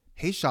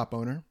Hey shop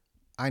owner,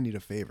 I need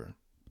a favor.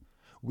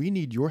 We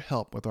need your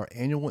help with our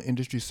annual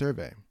industry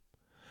survey.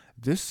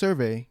 This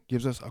survey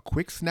gives us a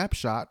quick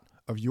snapshot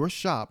of your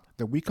shop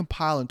that we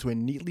compile into a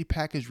neatly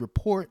packaged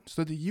report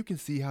so that you can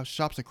see how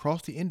shops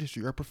across the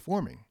industry are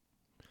performing.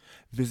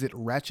 Visit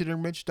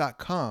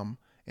ratchetandwrench.com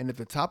and at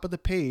the top of the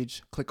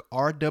page, click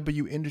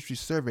RW Industry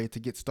Survey to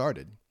get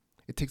started.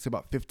 It takes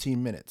about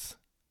 15 minutes.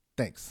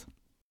 Thanks.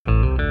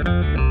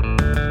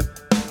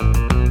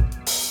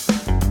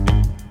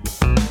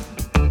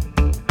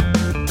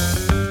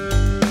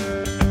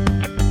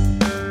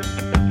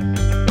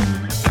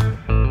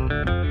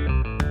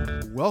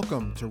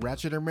 Welcome to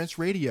Ratchet and Wrench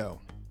Radio,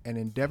 an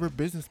Endeavor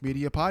Business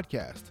Media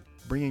podcast,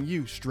 bringing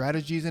you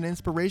strategies and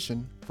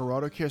inspiration for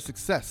auto care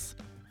success,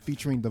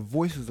 featuring the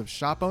voices of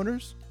shop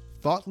owners,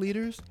 thought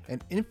leaders,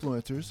 and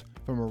influencers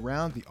from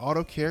around the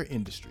auto care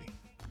industry.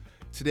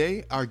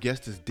 Today, our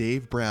guest is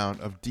Dave Brown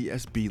of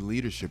DSB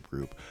Leadership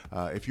Group.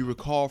 If you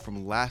recall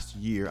from last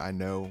year, I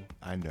know,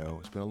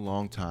 it's been a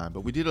long time,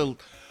 but we did a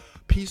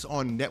piece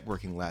on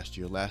networking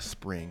last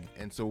spring.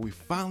 And so we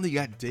finally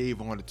got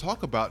Dave on to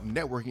talk about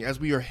networking as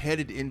we are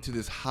headed into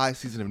this high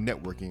season of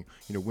networking.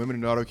 You know, Women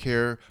in Auto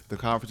Care, the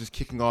conference is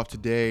kicking off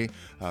today.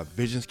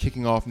 Vision's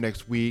kicking off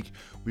next week.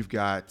 We've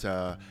got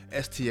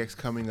STX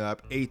coming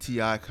up,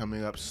 ATI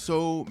coming up.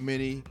 So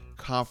many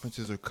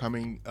conferences are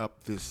coming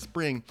up this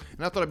spring,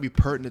 and I thought it'd be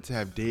pertinent to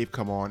have Dave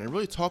come on and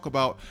really talk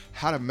about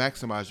how to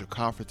maximize your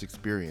conference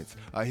experience.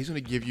 He's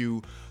going to give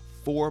you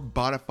 4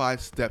 bona fide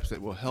steps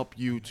that will help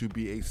you to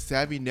be a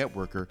savvy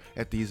networker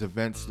at these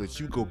events so that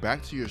you go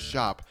back to your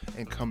shop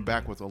and come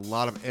back with a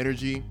lot of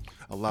energy,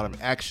 a lot of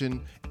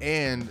action,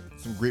 and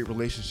some great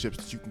relationships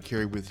that you can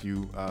carry with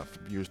you for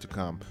years to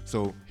come.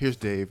 So here's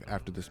Dave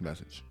after this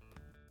message.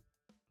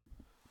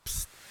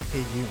 Psst,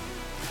 hey you.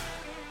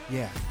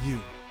 Yeah,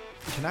 you.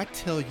 Can I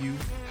tell you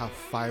how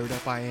fired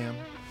up I am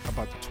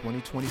about the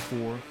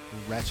 2024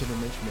 Ratchet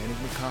and Wrench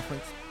Management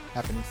Conference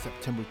happening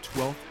September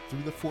 12th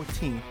through the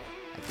 14th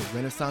at the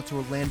Renaissance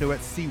Orlando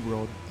at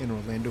SeaWorld in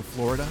Orlando,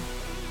 Florida?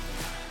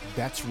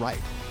 That's right.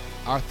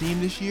 Our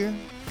theme this year,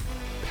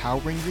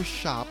 powering your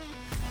shop,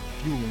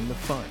 fueling the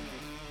fun.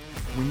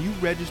 When you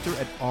register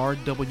at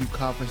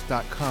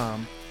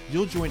rwconference.com,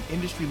 you'll join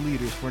industry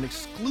leaders for an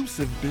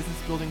exclusive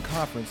business building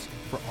conference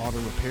for auto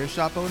repair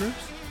shop owners,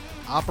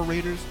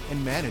 operators,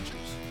 and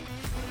managers.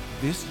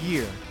 This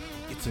year,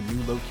 it's a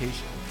new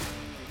location.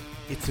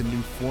 It's a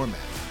new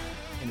format,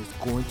 and it's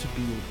going to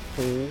be a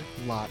whole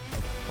lot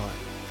of fun.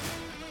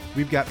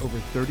 We've got over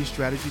 30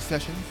 strategy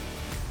sessions.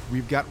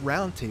 We've got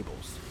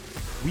roundtables.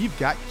 We've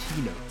got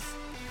keynotes.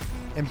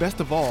 And best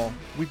of all,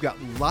 we've got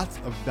lots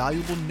of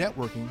valuable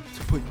networking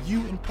to put you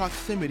in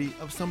proximity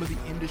of some of the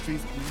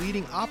industry's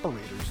leading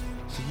operators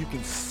so you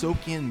can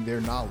soak in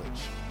their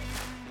knowledge.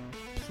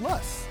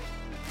 Plus,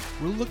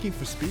 we're looking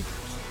for speakers.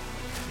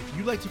 If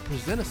you'd like to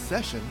present a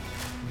session,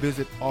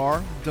 visit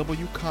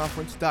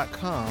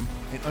rwconference.com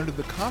and under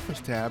the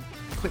conference tab,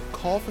 click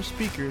Call for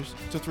Speakers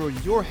to throw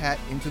your hat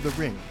into the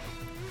ring.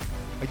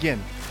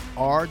 Again,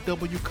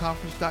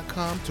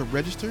 rwconference.com to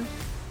register,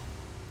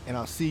 and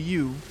I'll see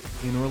you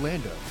in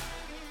Orlando.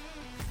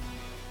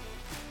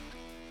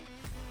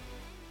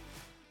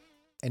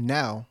 And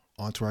now,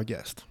 on to our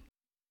guest.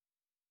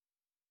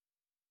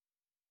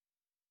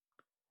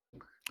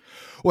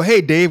 Well,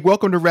 hey, Dave,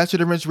 welcome to Ratchet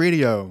and Wrench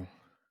Radio.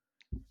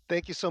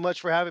 Thank you so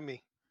much for having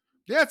me.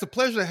 Yeah, it's a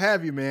pleasure to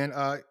have you, man.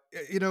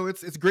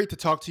 It's great to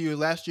talk to you.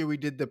 Last year we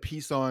did the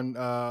piece on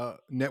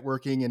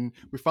networking, and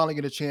we finally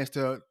get a chance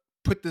to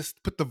put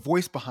the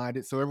voice behind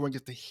it so everyone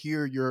gets to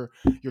hear your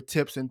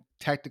tips and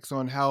tactics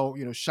on how,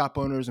 you know, shop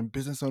owners and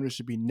business owners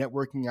should be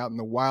networking out in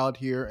the wild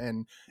here.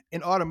 And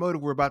in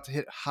automotive, we're about to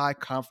hit high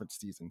conference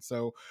season.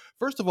 So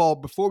first of all,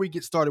 before we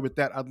get started with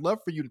that, I'd love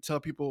for you to tell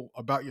people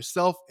about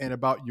yourself and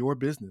about your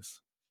business.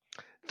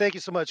 Thank you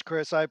so much,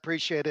 Chris. I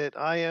appreciate it.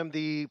 I am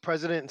the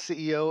president and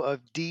CEO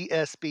of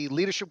DSB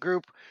Leadership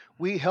Group.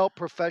 We help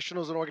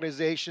professionals and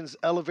organizations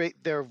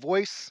elevate their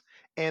voice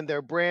and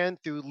their brand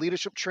through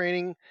leadership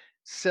training,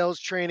 sales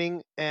training,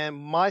 and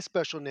my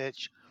special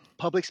niche,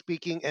 public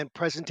speaking and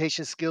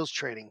presentation skills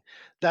training.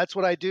 That's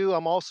what I do.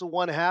 I'm also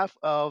one half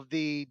of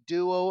the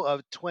duo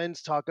of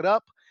Twins Talk It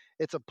Up.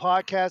 It's a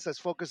podcast that's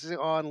focusing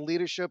on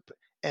leadership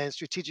and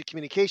strategic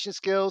communication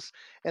skills.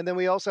 And then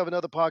we also have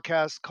another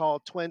podcast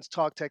called Twins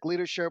Talk Tech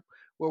Leadership,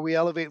 where we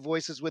elevate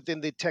voices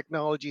within the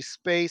technology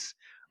space.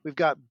 We've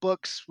got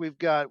books, we've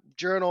got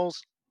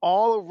journals,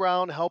 all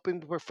around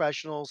helping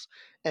professionals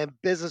and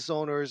business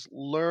owners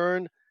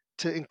learn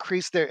to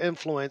increase their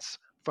influence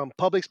from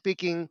public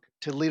speaking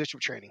to leadership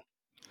training.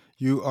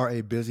 You are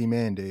a busy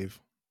man, Dave.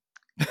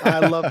 I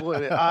love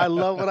what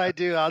I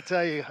do. I'll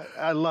tell you,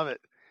 I love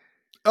it.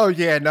 Oh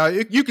yeah, no,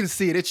 you can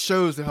see it. It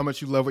shows how much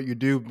you love what you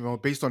do, you know,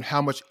 based on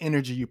how much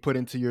energy you put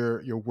into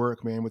your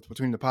work, man.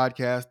 Between the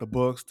podcast, the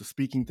books, the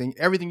speaking thing,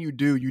 everything you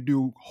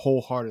do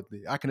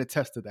wholeheartedly. I can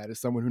attest to that as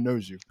someone who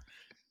knows you.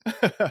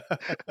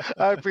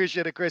 I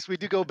appreciate it, Chris. We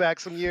do go back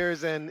some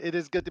years, and it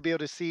is good to be able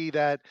to see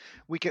that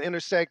we can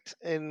intersect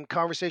in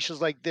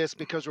conversations like this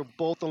because we're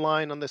both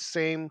aligned on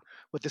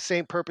with the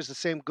same purpose, the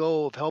same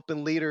goal of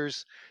helping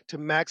leaders to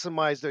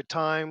maximize their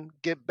time,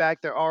 get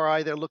back their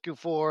RI they're looking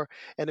for,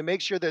 and to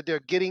make sure that they're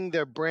getting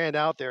their brand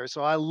out there.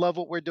 So I love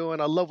what we're doing.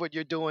 I love what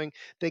you're doing.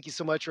 Thank you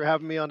so much for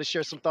having me on to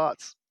share some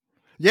thoughts.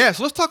 Yeah,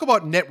 so let's talk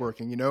about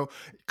networking.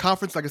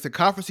 Conference, like I said,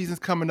 conference season's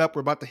coming up.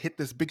 We're about to hit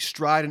this big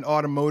stride in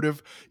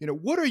automotive.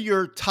 What are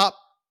your top,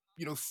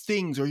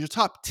 things or your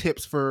top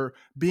tips for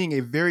being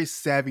a very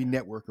savvy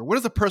networker? What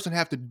does a person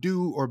have to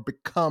do or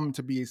become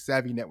to be a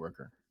savvy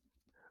networker?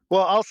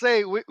 Well, I'll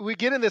say we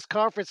get in this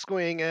conference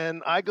swing,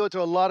 and I go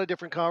to a lot of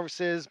different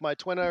conferences. My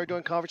twin and I are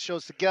doing conference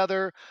shows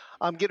together.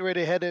 I'm getting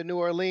ready to head to New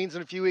Orleans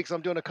in a few weeks.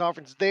 I'm doing a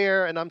conference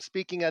there, and I'm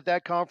speaking at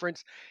that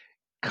conference.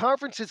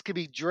 Conferences can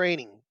be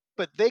draining,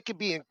 but they can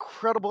be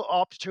incredible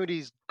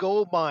opportunities,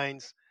 gold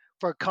mines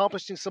for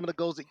accomplishing some of the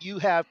goals that you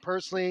have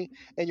personally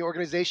and your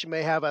organization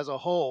may have as a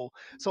whole.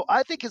 So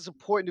I think it's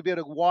important to be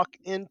able to walk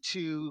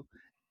into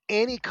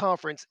any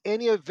conference,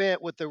 any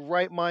event with the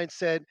right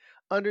mindset,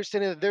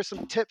 understanding that there's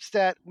some tips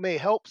that may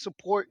help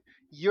support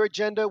your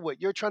agenda,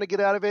 what you're trying to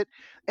get out of it.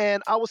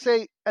 And I will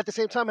say at the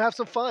same time, have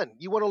some fun.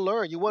 You want to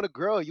learn, you want to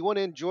grow, you want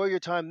to enjoy your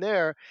time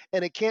there.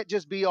 And it can't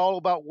just be all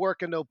about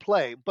work and no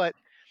play. But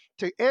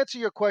to answer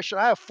your question,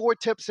 I have 4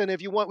 tips. And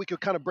if you want, we could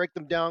kind of break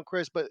them down,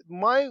 Chris. But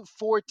my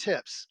 4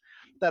 tips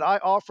that I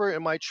offer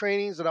in my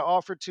trainings that I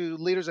offer to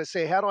leaders, I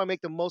say, how do I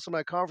make the most of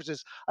my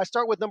conferences? I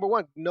start with number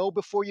one, know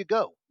before you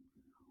go.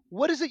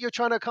 What is it you're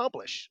trying to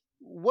accomplish?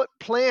 What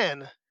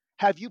plan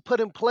have you put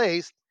in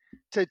place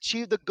to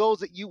achieve the goals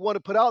that you want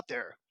to put out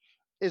there?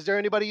 Is there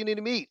anybody you need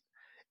to meet?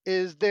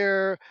 Is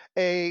there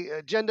a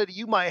agenda that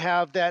you might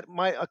have that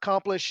might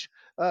accomplish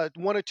 1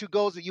 or 2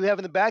 goals that you have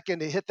in the back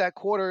end to hit that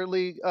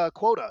quarterly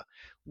quota?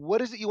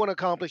 What is it you want to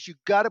accomplish? You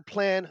got to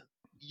plan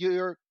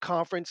your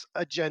conference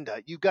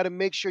agenda. You got to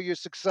make sure you're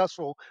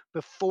successful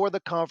before the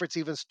conference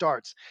even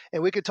starts.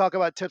 And we could talk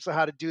about tips on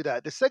how to do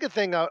that. The second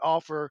thing I would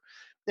offer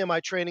in my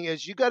training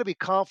is you got to be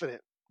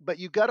confident, but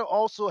you got to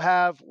also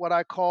have what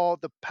I call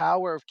the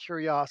power of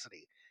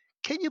curiosity.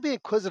 Can you be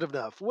inquisitive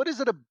enough? What is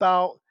it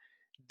about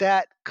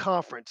that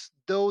conference,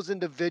 those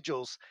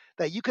individuals,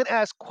 that you can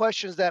ask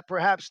questions that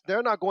perhaps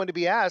they're not going to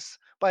be asked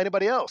by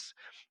anybody else?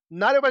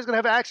 Not everybody's going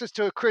to have access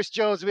to a Chris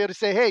Jones to be able to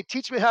say, hey,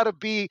 teach me how to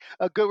be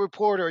a good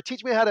reporter, or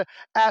teach me how to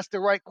ask the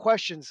right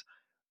questions.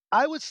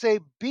 I would say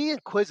be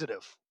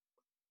inquisitive.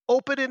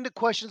 Open ended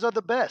questions are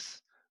the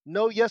best.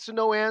 No yes or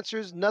no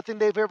answers, nothing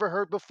they've ever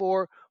heard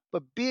before,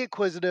 but be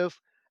inquisitive,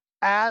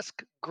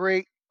 ask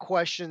great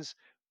questions,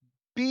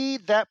 be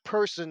that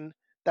person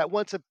that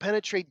wants to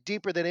penetrate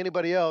deeper than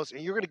anybody else,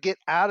 and you're going to get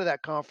out of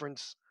that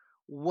conference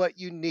what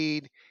you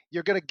need.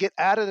 You're going to get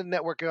out of the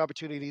networking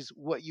opportunities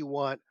what you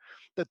want.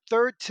 The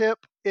third tip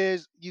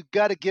is you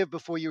got to give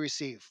before you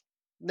receive.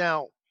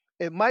 Now,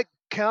 it might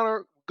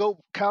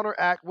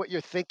counteract what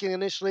you're thinking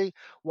initially.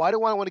 Why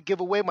do I want to give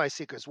away my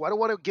secrets? Why do I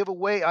want to give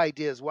away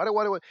ideas? Why do I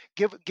want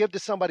to give to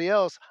somebody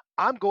else?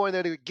 I'm going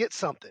there to get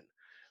something.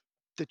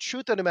 The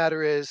truth of the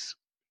matter is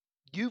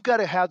you've got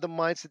to have the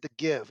mindset to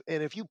give.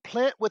 And if you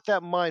plant with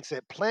that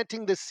mindset,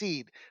 planting the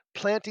seed,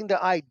 planting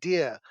the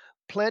idea,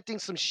 planting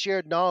some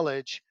shared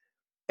knowledge,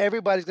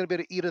 everybody's going to be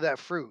able to eat of that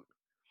fruit.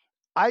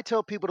 I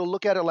tell people to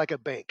look at it like a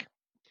bank.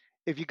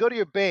 If you go to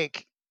your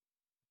bank,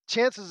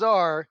 chances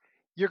are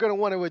you're going to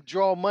want to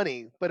withdraw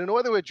money. But in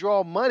order to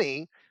withdraw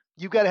money,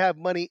 you've got to have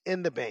money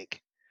in the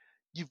bank.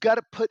 You've got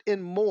to put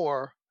in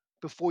more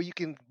before you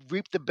can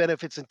reap the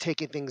benefits and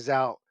taking things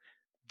out.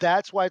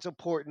 That's why it's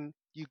important.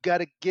 You got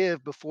to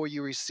give before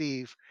you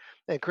receive.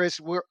 And Chris,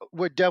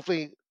 we're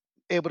definitely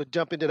able to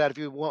jump into that if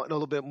you want a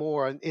little bit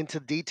more into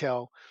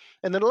detail.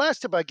 And then the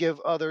last tip I give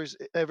others,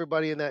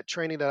 everybody in that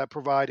training that I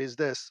provide is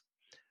this.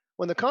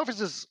 When the conference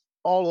is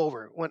all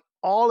over, when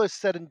all is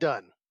said and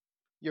done,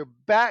 you're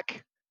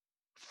back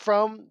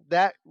from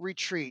that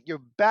retreat,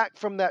 you're back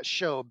from that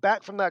show,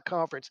 back from that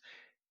conference.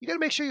 You got to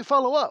make sure you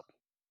follow up.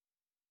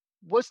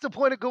 What's the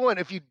point of going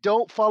if you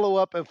don't follow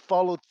up and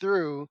follow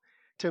through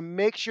to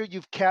make sure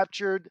you've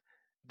captured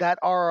that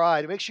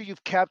ROI, to make sure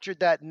you've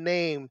captured that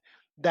name,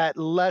 that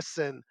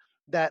lesson,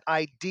 that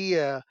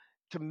idea,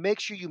 to make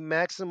sure you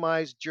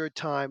maximize your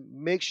time,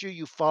 make sure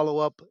you follow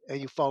up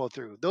and you follow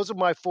through. Those are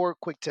my 4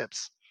 quick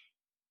tips.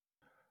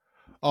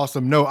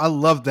 Awesome. No, I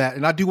love that.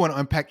 And I do want to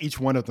unpack each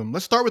one of them.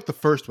 Let's start with the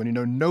first one,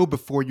 know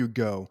before you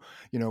go.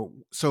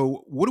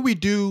 So what do we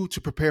do to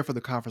prepare for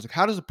the conference? Like,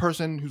 how does a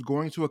person who's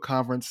going to a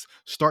conference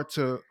start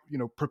to,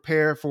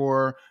 prepare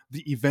for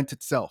the event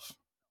itself?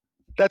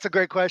 That's a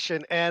great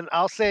question. And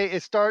I'll say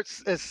it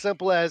starts as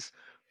simple as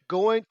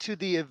going to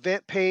the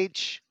event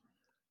page,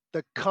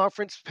 the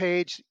conference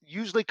page.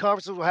 Usually,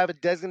 conferences will have a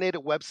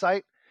designated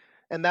website,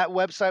 and that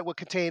website will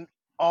contain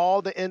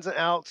all the ins and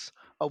outs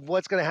of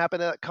what's going to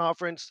happen at that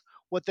conference,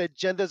 what the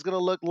agenda is going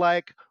to look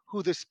like,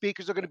 who the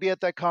speakers are going to be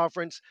at that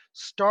conference.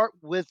 Start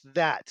with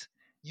that.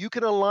 You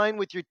can align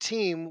with your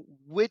team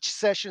which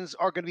sessions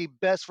are going to be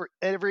best for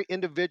every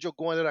individual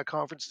going to that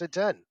conference to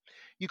attend.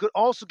 You could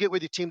also get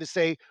with your team to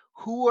say,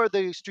 who are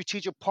the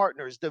strategic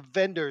partners, the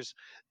vendors,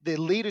 the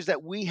leaders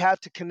that we have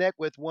to connect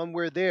with when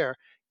we're there.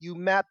 You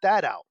map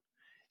that out.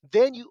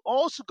 Then you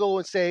also go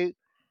and say,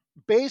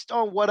 based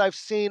on what I've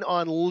seen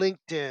on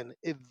LinkedIn,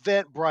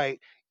 Eventbrite,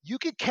 you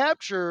could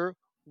capture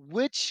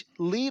which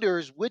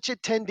leaders, which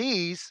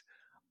attendees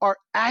are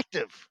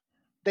active.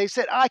 They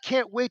said, I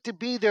can't wait to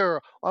be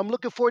there. I'm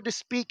looking forward to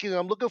speaking.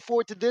 I'm looking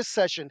forward to this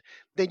session.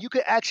 Then you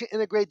can actually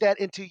integrate that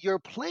into your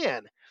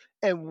plan.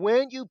 And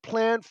when you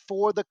plan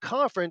for the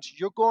conference,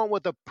 you're going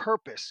with a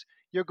purpose,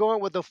 you're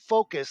going with a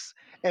focus.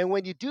 And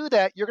when you do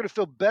that, you're going to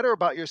feel better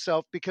about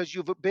yourself because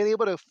you've been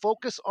able to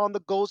focus on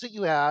the goals that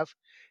you have.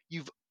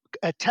 You've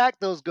attacked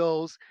those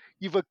goals,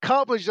 you've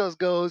accomplished those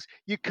goals,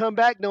 you come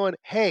back knowing,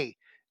 hey,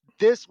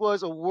 this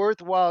was a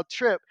worthwhile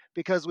trip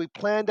because we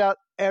planned out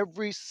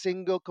every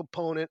single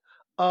component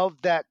of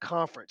that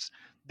conference.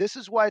 This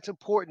is why it's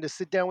important to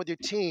sit down with your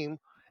team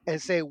and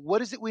say,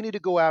 what is it we need to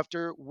go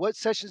after? What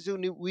sessions do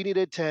we need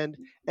to attend?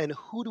 And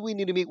who do we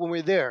need to meet when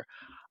we're there?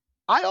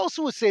 I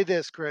also would say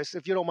this, Chris,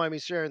 if you don't mind me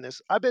sharing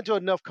this. I've been to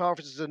enough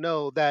conferences to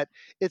know that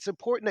it's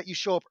important that you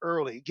show up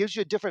early. It gives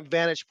you a different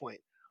vantage point.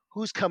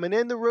 Who's coming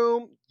in the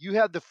room? You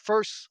have the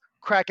first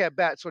crack at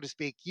bat, so to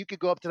speak. You could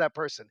go up to that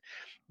person.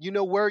 You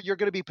know where you're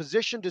going to be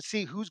positioned to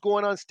see who's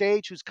going on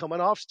stage, who's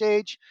coming off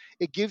stage.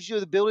 It gives you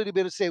the ability to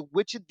be able to say,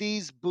 which of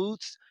these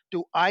booths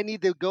do I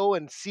need to go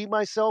and see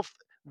myself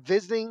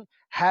visiting,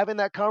 having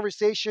that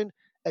conversation?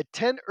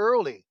 Attend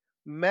early,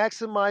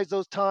 maximize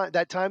those time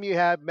that time you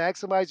have,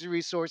 maximize your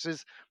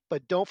resources,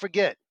 but don't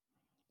forget,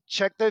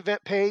 check the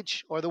event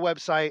page or the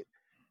website,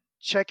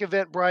 check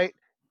Eventbrite,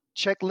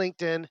 check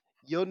LinkedIn.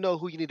 You'll know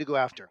who you need to go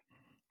after.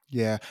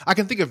 Yeah, I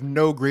can think of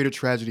no greater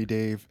tragedy,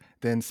 Dave,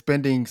 than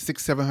spending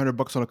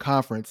 $600-700 on a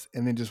conference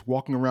and then just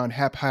walking around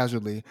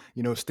haphazardly.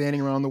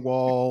 Standing around the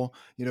wall.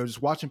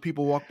 Just watching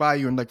people walk by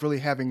you and like really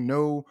having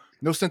no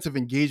sense of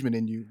engagement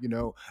in you.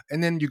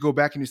 And then you go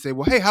back and you say,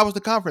 "Well, hey, how was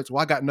the conference?"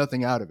 "Well, I got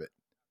nothing out of it."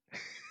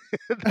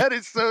 That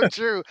is so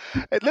true.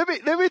 And let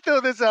me throw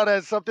this out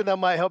as something that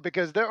might help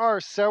because there are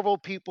several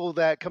people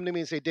that come to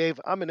me and say, Dave,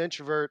 I'm an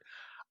introvert.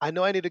 I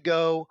know I need to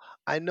go.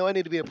 I know I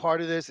need to be a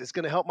part of this. It's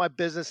going to help my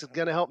business. It's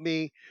going to help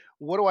me.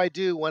 What do I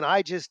do when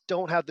I just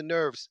don't have the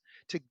nerves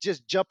to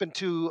just jump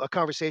into a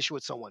conversation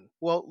with someone?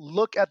 Well,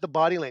 look at the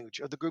body language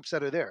of the groups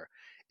that are there.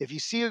 If you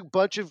see a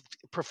bunch of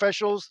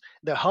professionals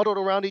that huddled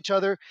around each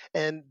other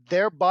and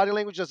their body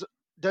language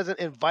doesn't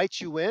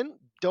invite you in,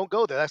 don't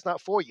go there. That's not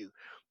for you.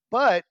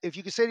 But if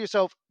you can say to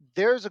yourself,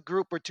 there's a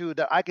group or two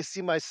that I can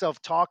see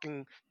myself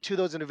talking to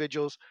those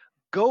individuals,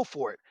 go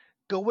for it.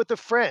 Go with a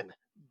friend.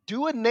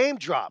 Do a name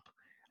drop.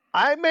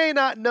 I may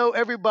not know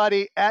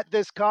everybody at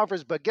this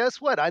conference, but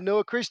guess what? I know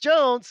a Chris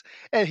Jones,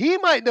 and he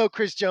might know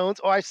Chris Jones,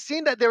 or I've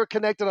seen that they were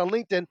connected on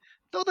LinkedIn.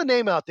 Throw the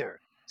name out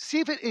there. See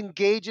if it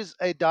engages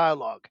a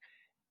dialogue.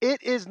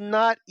 It is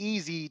not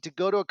easy to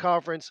go to a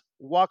conference,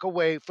 walk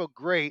away, feel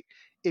great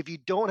if you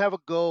don't have a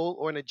goal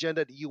or an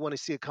agenda that you want to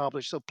see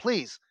accomplished. So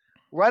please,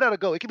 write out a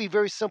goal. It can be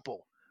very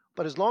simple,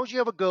 but as long as you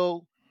have a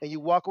goal and you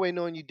walk away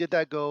knowing you did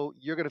that goal,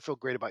 you're going to feel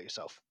great about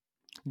yourself.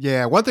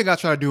 Yeah, one thing I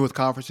try to do with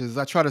conferences is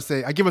I try to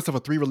say I give myself a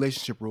 3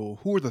 relationship rule.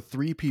 Who are the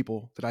 3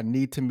 people that I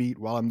need to meet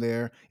while I'm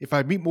there? If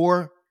I meet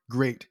more,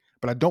 great,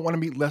 but I don't want to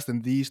meet less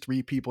than these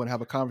 3 people and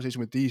have a conversation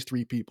with these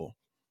 3 people.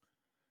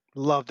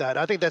 Love that.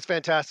 I think that's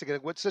fantastic.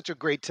 And what's such a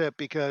great tip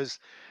because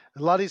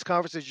a lot of these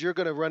conferences, you're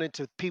going to run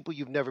into people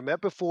you've never met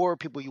before,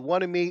 people you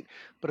want to meet.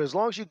 But as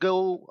long as you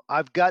go,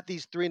 I've got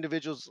these 3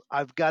 individuals,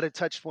 I've got to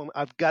touch them,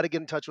 I've got to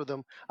get in touch with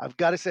them, I've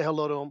got to say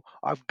hello to them,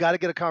 I've got to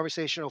get a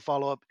conversational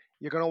follow up.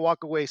 You're going to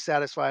walk away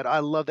satisfied. I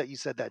love that you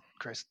said that,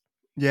 Chris.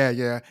 Yeah,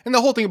 yeah. And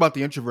the whole thing about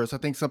the introverts, I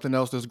think something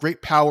else, there's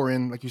great power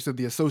in, like you said,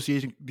 the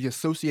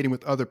associating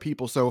with other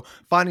people. So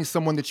finding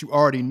someone that you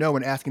already know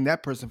and asking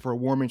that person for a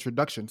warm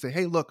introduction. Say,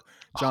 hey, look,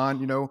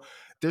 John,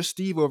 there's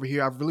Steve over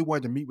here. I've really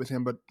wanted to meet with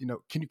him, but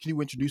can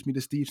you introduce me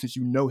to Steve since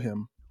you know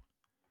him?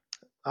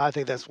 I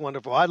think that's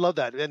wonderful. I love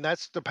that. And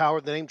that's the power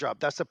of the name drop.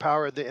 That's the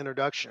power of the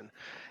introduction.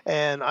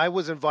 And I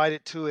was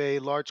invited to a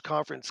large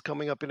conference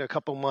coming up in a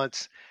couple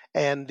months.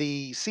 And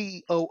the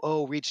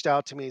COO reached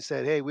out to me and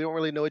said, hey, we don't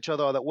really know each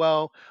other all that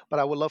well, but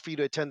I would love for you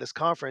to attend this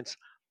conference.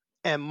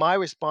 And my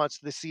response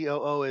to the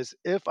COO is,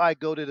 if I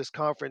go to this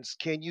conference,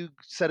 can you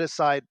set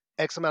aside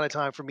X amount of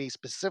time for me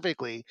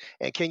specifically?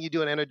 And can you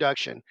do an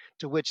introduction?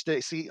 To which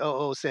the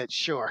COO said,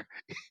 sure.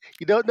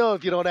 You don't know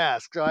if you don't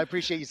ask. So I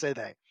appreciate you saying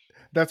that.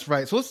 That's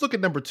right. So let's look at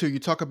number 2. You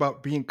talk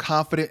about being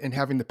confident and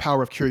having the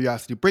power of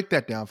curiosity. Break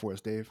that down for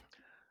us, Dave.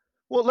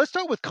 Well, let's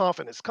start with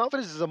confidence.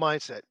 Confidence is a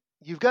mindset.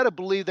 You've got to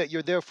believe that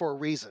you're there for a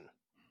reason.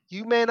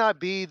 You may not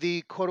be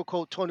the quote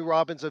unquote Tony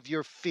Robbins of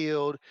your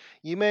field.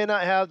 You may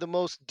not have the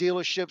most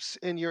dealerships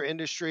in your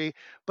industry,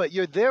 but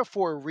you're there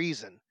for a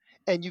reason.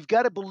 And you've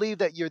got to believe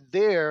that you're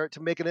there to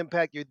make an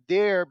impact. You're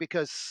there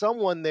because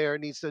someone there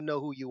needs to know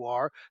who you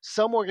are.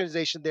 Some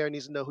organization there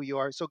needs to know who you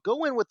are. So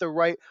go in with the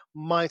right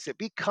mindset.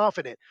 Be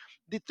confident.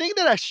 The thing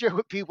that I share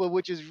with people,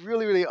 which is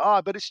really, really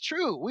odd, but it's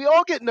true, we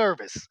all get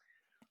nervous.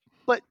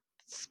 But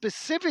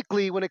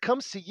specifically, when it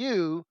comes to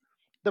you,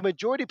 the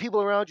majority of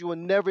people around you will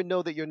never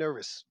know that you're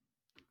nervous.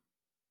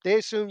 They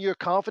assume you're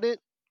confident,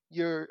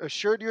 you're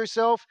assured of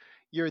yourself,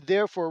 you're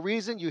there for a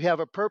reason, you have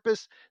a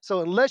purpose.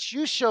 So unless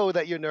you show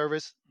that you're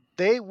nervous,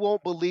 they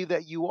won't believe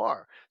that you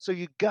are. So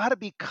you got to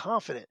be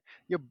confident.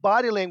 Your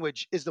body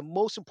language is the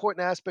most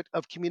important aspect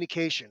of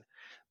communication.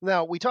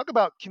 Now, we talk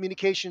about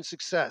communication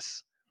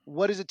success.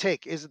 What does it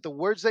take? Is it the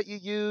words that you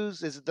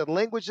use? Is it the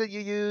language that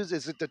you use?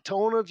 Is it the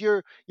tone of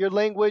your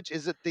language?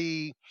 Is it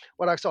the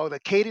what I saw the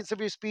cadence of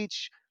your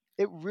speech?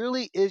 It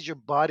really is your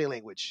body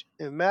language.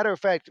 As a matter of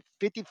fact,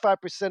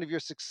 55% of your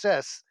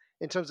success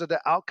in terms of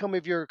the outcome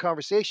of your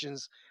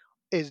conversations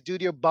is due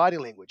to your body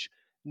language.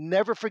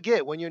 Never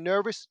forget when you're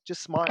nervous,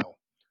 just smile.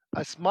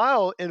 A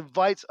smile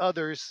invites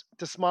others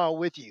to smile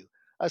with you.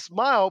 A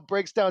smile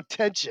breaks down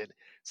tension.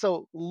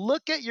 So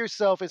look at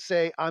yourself and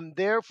say, I'm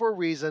there for a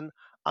reason.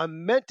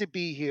 I'm meant to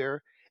be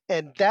here.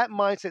 And that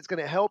mindset is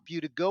going to help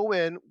you to go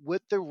in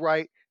with the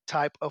right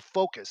type of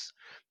focus.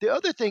 The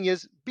other thing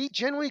is be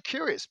genuinely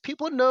curious.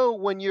 People know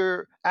when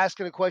you're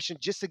asking a question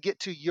just to get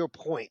to your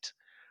point.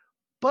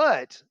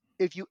 But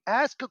if you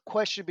ask a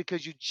question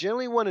because you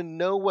genuinely want to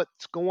know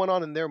what's going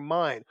on in their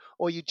mind,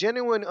 or you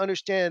genuinely want to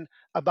understand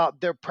about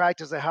their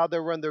practice and how they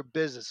run their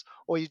business,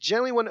 or you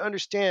genuinely want to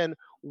understand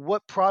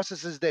what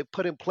processes they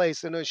put in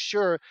place and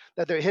ensure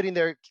that they're hitting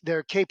their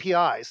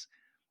KPIs,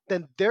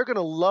 then they're going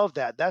to love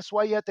that. That's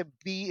why you have to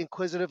be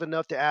inquisitive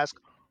enough to ask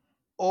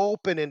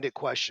open ended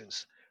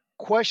questions,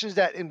 questions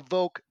that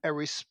invoke a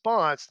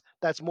response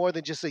that's more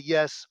than just a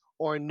yes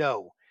or a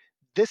no.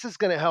 This is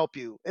going to help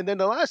you. And then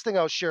the last thing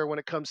I'll share when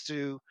it comes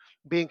to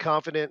being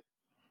confident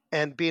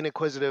and being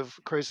inquisitive,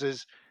 Chris,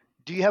 is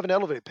do you have an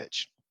elevator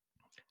pitch?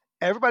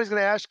 Everybody's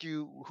going to ask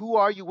you, who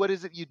are you? What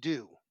is it you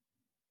do?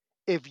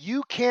 If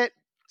you can't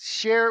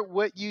share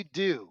what you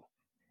do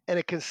in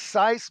a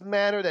concise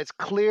manner that's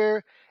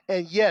clear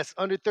and yes,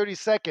 under 30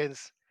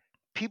 seconds,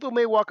 people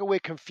may walk away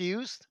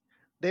confused.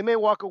 They may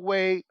walk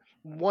away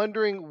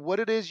wondering what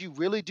it is you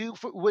really do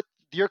with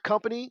your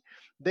company.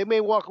 They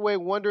may walk away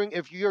wondering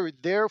if you're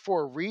there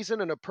for a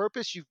reason and a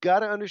purpose. You've got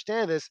to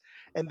understand this.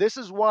 And this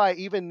is why,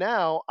 even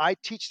now, I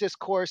teach this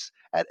course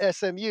at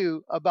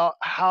SMU about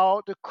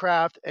how to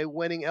craft a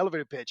winning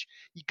elevator pitch.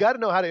 You got to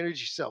know how to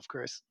introduce yourself,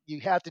 Chris. You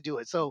have to do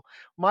it. So,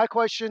 my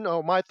question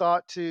or my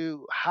thought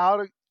to how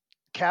to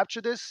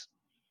capture this,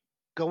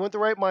 go with the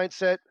right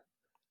mindset,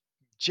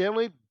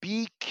 generally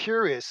be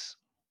curious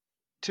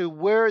to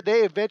where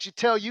they eventually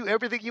tell you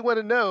everything you want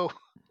to know.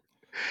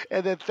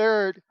 And then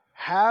third,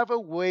 have a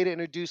way to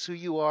introduce who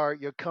you are,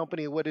 your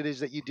company, and what it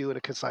is that you do in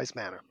a concise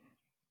manner.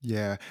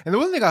 Yeah. And the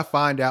one thing I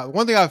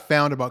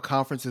found about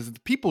conferences is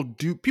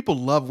people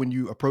love when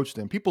you approach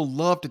them. People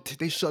love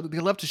they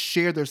love to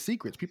share their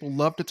secrets. People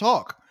love to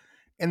talk.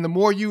 And the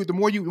more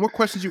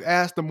questions you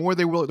ask, the more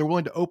they're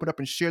willing to open up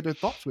and share their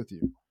thoughts with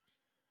you.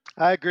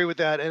 I agree with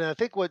that. And I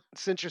think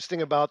what's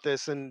interesting about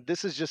this, and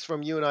this is just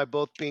from you and I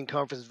both being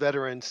conference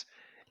veterans,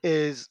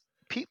 is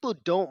people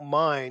don't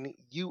mind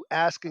you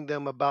asking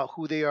them about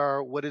who they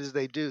are, what it is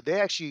they do.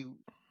 They actually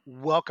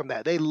welcome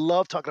that. They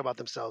love talking about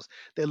themselves,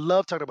 they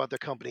love talking about their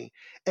company.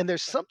 And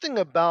there's something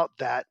about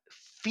that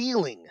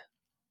feeling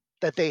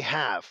that they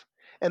have.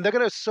 And they're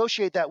going to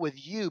associate that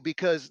with you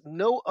because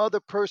no other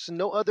person,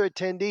 no other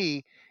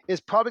attendee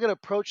is probably going to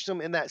approach them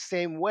in that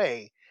same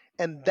way.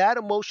 And that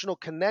emotional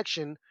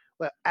connection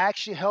will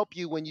actually help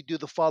you when you do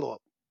the follow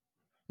up.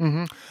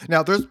 hmm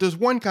Now, there's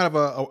one kind of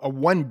a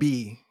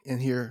 1B in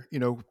here.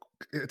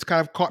 It's kind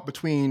of caught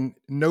between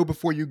know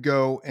before you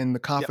go and the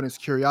Yep. confidence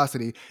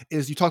curiosity.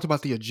 Is you talked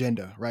about the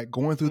agenda, right?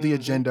 Going through the Hmm.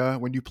 agenda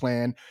when you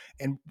plan,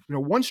 and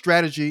one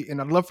strategy, and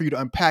I'd love for you to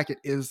unpack it,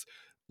 is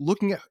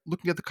looking at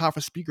the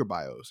conference speaker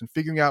bios and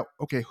figuring out,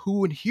 okay,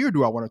 who in here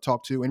do I want to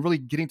talk to, and really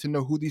getting to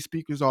know who these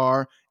speakers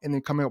are, and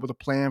then coming up with a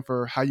plan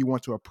for how you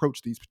want to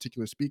approach these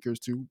particular speakers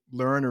to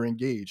learn or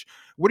engage.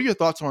 What are your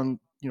thoughts on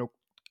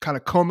kind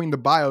of combing the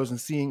bios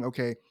and seeing,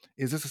 okay,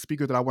 is this a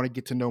speaker that I want to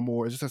get to know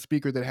more? Is this a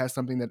speaker that has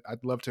something that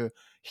I'd love to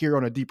hear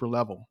on a deeper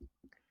level?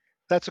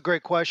 That's a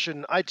great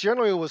question. I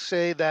generally will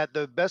say that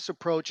the best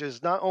approach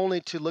is not only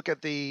to look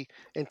at the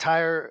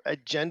entire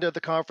agenda of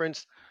the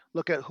conference,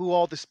 look at who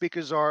all the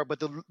speakers are,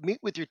 but to meet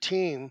with your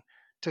team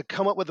to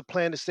come up with a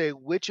plan to say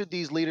which of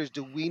these leaders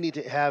do we need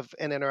to have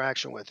an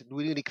interaction with, do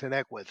we need to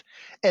connect with.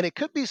 And it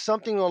could be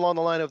something along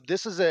the line of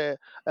this is a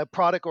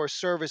product or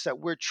service that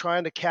we're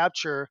trying to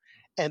capture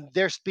and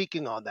they're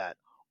speaking on that.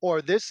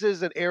 Or this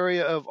is an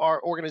area of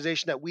our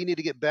organization that we need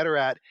to get better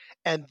at,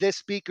 and this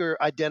speaker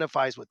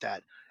identifies with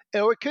that.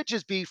 Or it could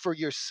just be for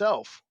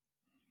yourself.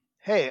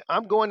 Hey,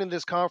 I'm going in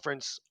this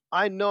conference.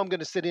 I know I'm going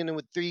to sit in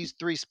with these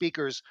three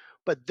speakers,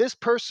 but this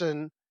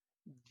person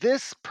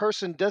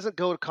doesn't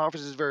go to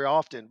conferences very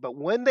often. But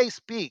when they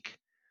speak,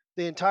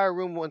 the entire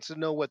room wants to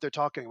know what they're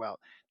talking about.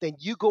 then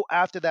you go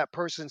after that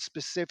person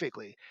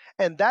specifically.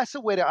 And that's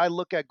the way that I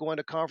look at going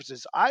to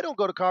conferences. I don't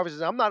go to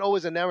conferences. I'm not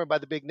always enamored by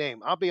the big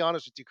name. I'll be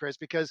honest with you, Chris,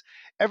 because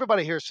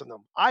everybody hears from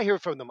them. I hear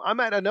from them. I'm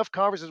at enough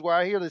conferences where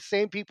I hear the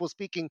same people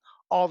speaking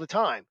all the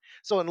time.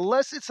 So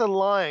unless it's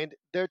aligned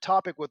their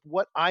topic with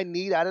what I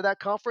need out of that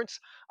conference,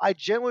 I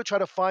generally try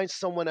to find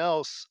someone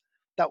else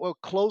that will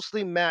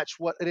closely match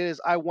what it is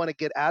I want to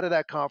get out of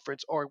that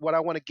conference or what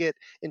I want to get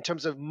in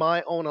terms of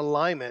my own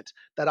alignment,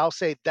 that I'll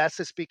say that's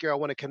the speaker I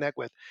want to connect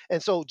with.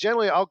 And so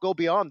generally I'll go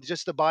beyond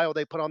just the bio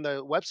they put on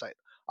the website.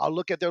 I'll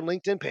look at their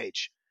LinkedIn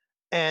page.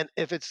 And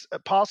if it's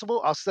possible,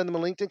 I'll send them a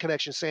LinkedIn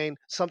connection saying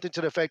something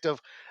to the effect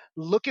of,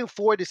 looking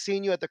forward to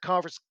seeing you at the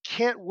conference.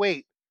 Can't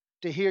wait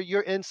to hear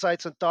your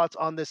insights and thoughts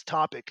on this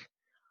topic.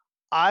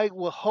 I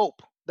will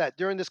hope that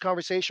during this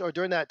conversation or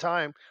during that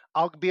time,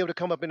 I'll be able to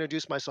come up and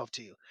introduce myself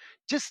to you.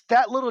 Just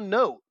that little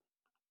note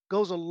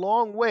goes a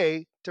long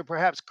way to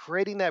perhaps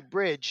creating that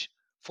bridge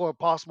for a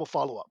possible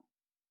follow up.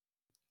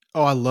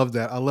 Oh, I love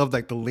that. I love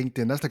like the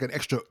LinkedIn. That's like an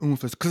extra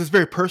oomph because it's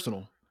very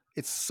personal.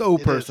 It's so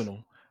It is.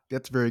 personal.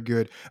 That's very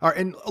good. All right,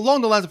 and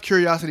along the lines of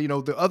curiosity,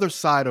 the other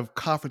side of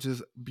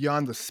conferences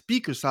beyond the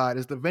speaker side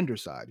is the vendor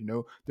side.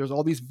 There's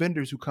all these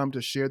vendors who come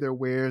to share their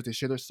wares, they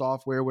share their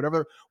software,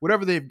 whatever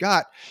they've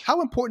got.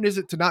 How important is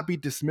it to not be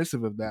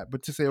dismissive of that,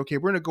 but to say, okay,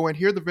 we're going to go in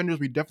here are the vendors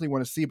we definitely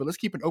want to see, but let's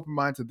keep an open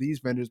mind to these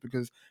vendors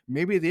because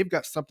maybe they've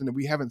got something that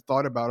we haven't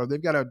thought about, or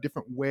they've got a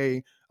different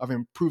way of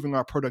improving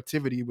our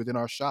productivity within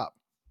our shop.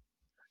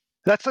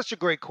 That's such a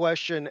great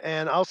question.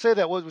 And I'll say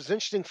that what was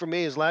interesting for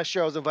me is last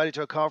year I was invited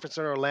to a conference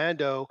in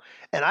Orlando,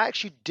 and I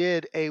actually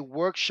did a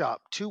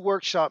workshop, two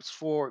workshops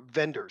for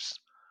vendors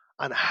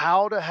on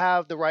how to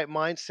have the right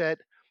mindset,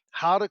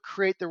 how to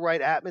create the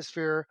right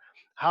atmosphere,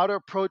 how to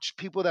approach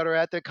people that are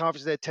at the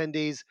conference, the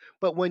attendees.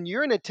 But when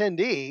you're an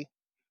attendee,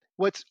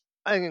 what's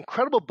an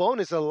incredible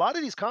bonus, a lot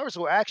of these conferences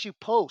will actually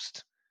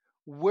post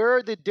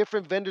where the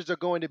different vendors are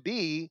going to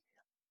be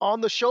on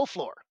the show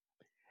floor.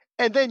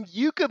 And then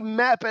you could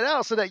map it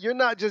out so that you're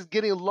not just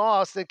getting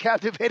lost and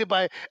captivated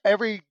by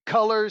every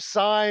color,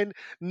 sign,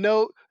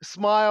 note,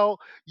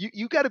 smile.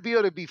 You got to be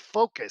able to be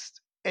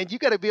focused, and you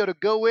got to be able to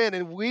go in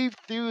and weave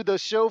through the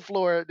show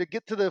floor to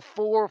get to the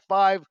 4 or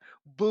 5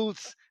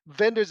 booths,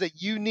 vendors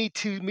that you need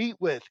to meet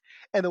with.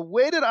 And the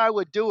way that I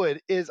would do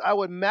it is I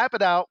would map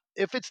it out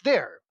if it's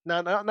there.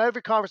 Now, not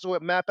every conference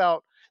would map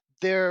out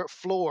their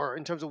floor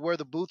in terms of where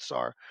the booths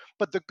are,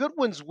 but the good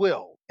ones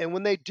will. And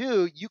when they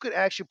do, you could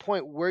actually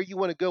point where you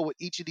want to go with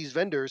each of these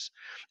vendors.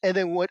 And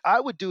then what I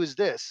would do is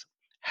this: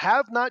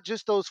 have not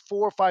just those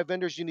 4 or 5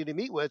 vendors you need to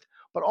meet with,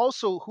 but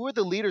also who are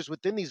the leaders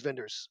within these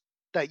vendors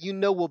that you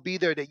know will be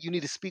there that you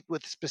need to speak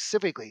with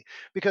specifically.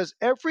 Because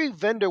every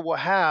vendor will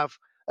have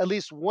at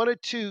least 1 or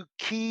 2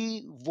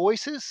 key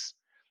voices.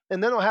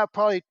 And then they'll have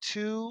probably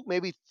 2,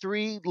 maybe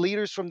 3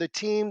 leaders from the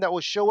team that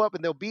will show up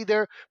and they'll be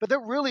there, but they're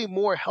really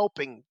more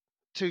helping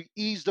to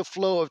ease the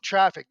flow of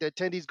traffic, the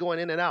attendees going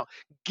in and out,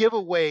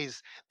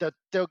 giveaways that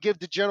they'll give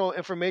the general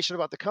information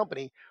about the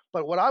company.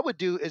 But what I would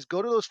do is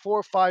go to those 4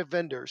 or 5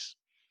 vendors.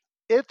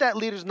 If that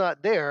leader's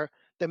not there,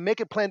 then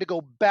make a plan to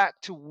go back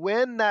to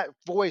when that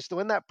voice,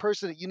 when that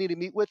person that you need to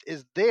meet with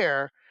is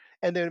there,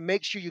 and then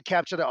make sure you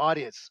capture the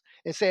audience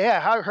and say, "Hey,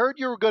 I heard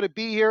you were going to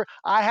be here.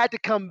 I had to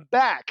come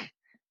back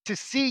to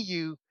see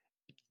you.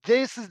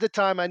 This is the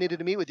time I needed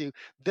to meet with you."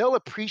 They'll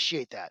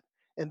appreciate that.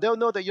 And they'll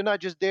know that you're not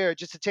just there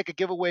just to take a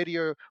giveaway to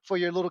your for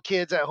your little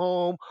kids at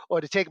home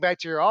or to take it back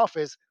to your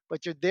office,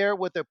 but you're there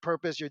with a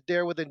purpose, you're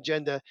there with an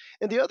agenda.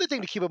 And the other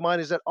thing to keep in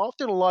mind is that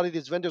often a lot of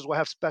these vendors will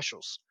have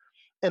specials.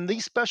 And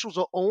these specials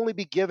will only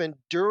be given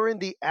during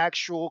the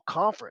actual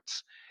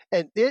conference.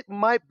 And it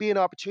might be an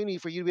opportunity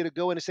for you to be able to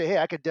go in and say, "Hey,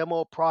 I could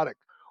demo a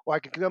product, or I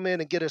could come in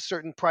and get a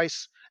certain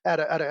price at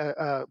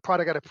a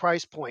product at a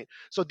price point."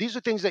 So these are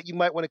things that you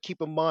might want to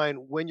keep in mind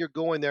when you're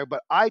going there.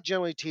 But I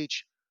generally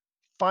teach: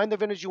 find the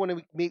vendors you want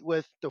to meet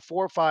with, the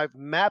 4 or 5,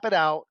 map it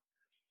out,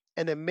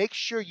 and then make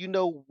sure you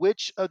know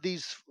which of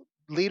these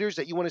leaders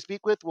that you want to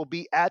speak with will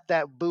be at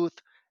that booth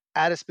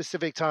at a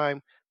specific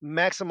time.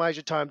 Maximize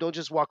your time. Don't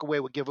just walk away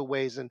with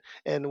giveaways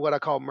and what I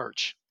call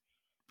merch.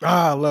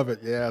 Ah, I love it.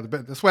 Yeah,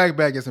 the swag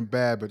bag isn't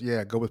bad, but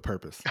yeah, go with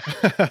purpose.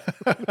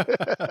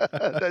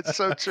 That's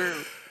so true.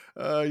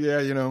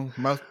 Yeah,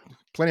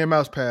 plenty of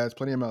mouse pads,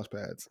 plenty of mouse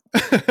pads.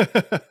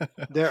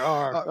 There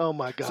are. uh, Oh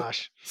my so,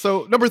 gosh.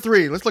 so number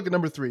three, let's look at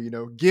number three.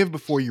 Give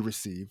before you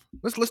receive.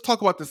 Let's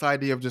talk about this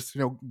idea of just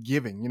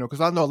giving.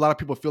 Because I know a lot of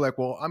people feel like,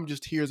 well, I'm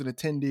just here as an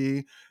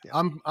attendee.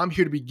 Yeah. I'm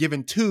here to be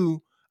given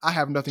to. I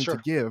have nothing to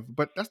Sure. give,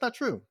 but that's not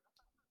true.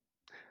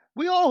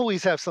 We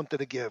always have something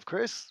to give,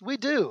 Chris. We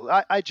do.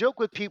 I joke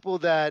with people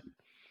that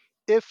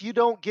if you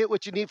don't get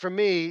what you need from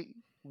me,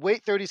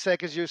 wait 30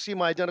 seconds. You'll see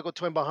my identical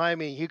twin behind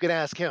me. You can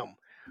ask him.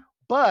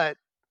 But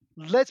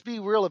let's be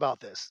real about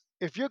this.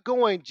 If you're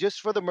going just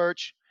for the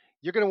merch,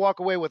 you're going to walk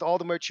away with all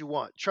the merch you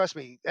want. Trust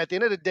me. At the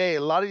end of the day,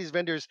 a lot of these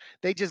vendors,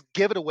 they just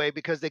give it away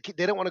because they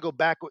don't want to go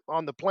back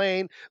on the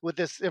plane with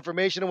this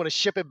information. They want to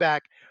ship it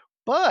back.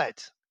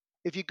 But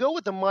if you go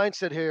with the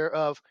mindset here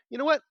of, you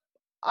know what,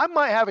 I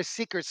might have a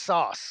secret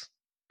sauce,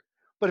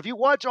 But if you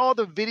watch all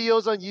the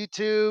videos on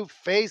YouTube,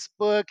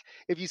 Facebook,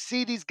 if you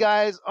see these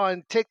guys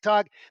on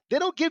TikTok, they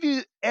don't give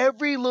you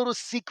every little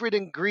secret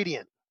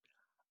ingredient.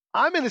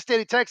 I'm in the state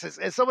of Texas,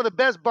 and some of the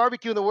best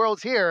barbecue in the world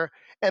is here.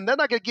 And they're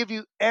not going to give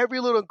you every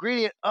little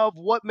ingredient of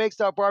what makes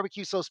our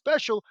barbecue so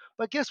special.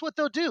 But guess what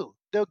they'll do?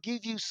 They'll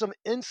give you some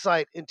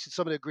insight into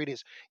some of the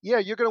ingredients. Yeah,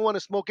 you're going to want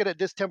to smoke it at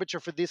this temperature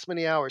for this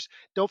many hours.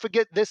 Don't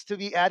forget this to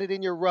be added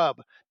in your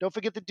rub. Don't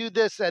forget to do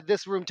this at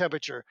this room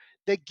temperature.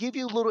 They give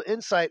you a little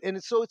insight.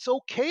 And so it's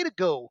okay to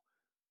go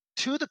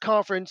to the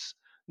conference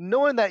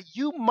knowing that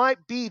you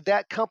might be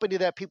that company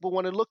that people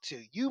want to look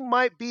to. You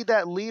might be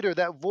that leader,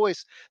 that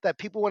voice that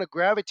people want to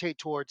gravitate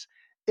towards.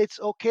 It's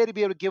okay to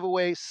be able to give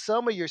away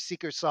some of your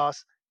secret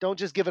sauce. Don't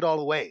just give it all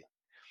away.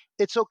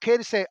 It's okay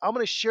to say, I'm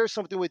going to share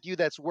something with you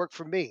that's worked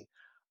for me.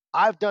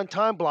 I've done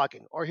time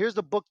blocking, or here's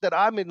the book that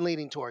I've been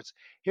leaning towards.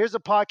 Here's a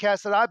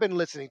podcast that I've been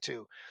listening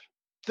to.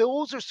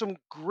 Those are some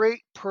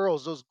great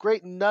pearls, those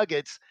great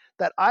nuggets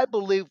that I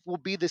believe will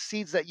be the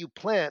seeds that you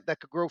plant that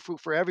could grow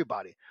fruit for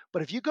everybody.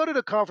 But if you go to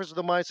the conference with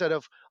the mindset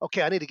of,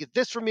 okay, I need to get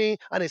this for me,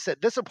 I need to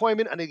set this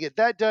appointment, I need to get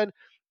that done.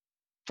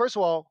 First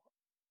of all,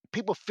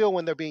 people feel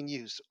when they're being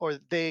used or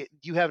they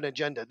you have an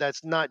agenda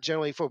that's not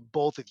generally for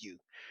both of you.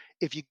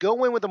 If you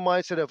go in with the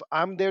mindset of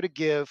I'm there to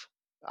give,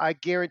 I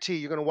guarantee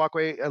you're going to walk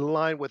away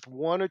aligned with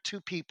one or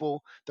two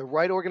people, the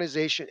right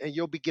organization, and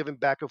you'll be giving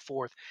back and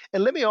forth.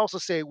 And let me also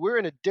say, we're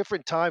in a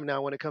different time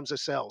now when it comes to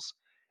sales.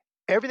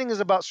 Everything is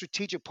about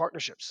strategic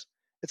partnerships.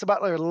 It's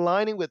about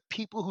aligning with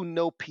people who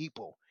know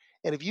people.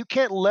 And if you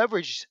can't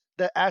leverage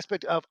the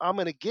aspect of I'm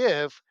going to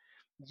give,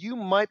 you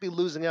might be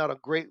losing out on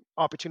great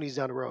opportunities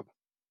down the road.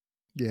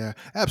 Yeah,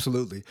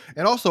 absolutely.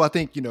 And also, I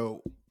think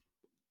you're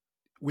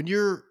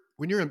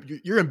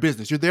in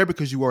business, you're there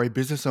because you are a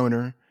business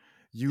owner.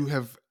 You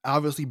have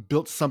obviously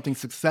built something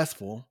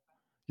successful.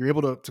 You're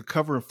able to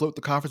cover and float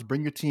the conference,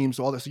 bring your teams,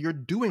 all that. So you're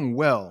doing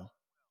well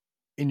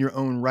in your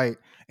own right.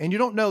 And you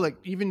don't know, like,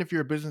 even if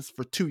you're a business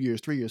for 2 years,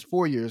 3 years,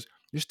 4 years,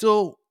 you're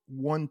still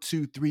 1,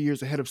 2, 3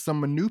 years ahead of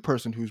some new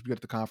person who's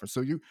at the conference.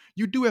 So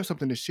you do have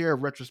something to share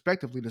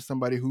retrospectively to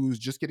somebody who's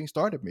just getting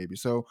started, maybe.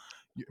 So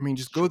I mean,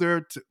 just go True.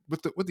 there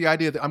with the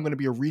idea that I'm going to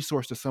be a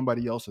resource to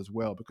somebody else as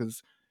well,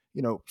 because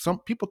some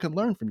people can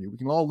learn from you. We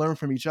can all learn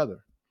from each other.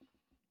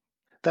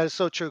 That is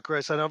so true,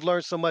 Chris. And I've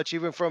learned so much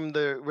even from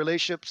the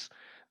relationships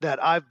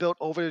that I've built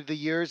over the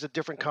years at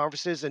different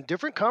conferences. And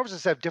different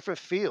conferences have different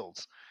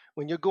fields.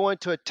 When you're going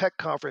to a tech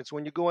conference,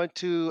 when you're going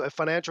to a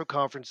financial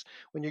conference,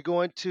 when you're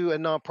going to a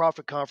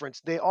nonprofit conference,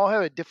 they all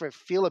have a different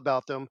feel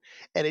about them.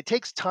 And it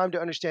takes time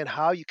to understand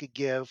how you could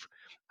give,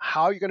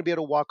 how you're going to be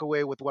able to walk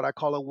away with what I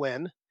call a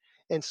win.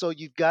 And so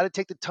you've got to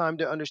take the time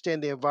to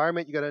understand the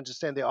environment. You got to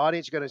understand the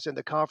audience. You got to understand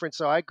the conference.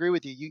 So I agree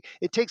with you.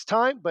 It takes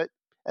time, but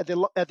at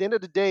the end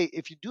of the day,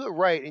 if you do it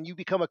right and you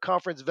become a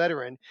conference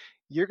veteran,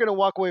 you're going to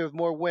walk away with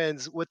more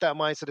wins with that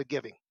mindset of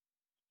giving.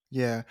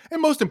 Yeah.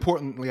 And most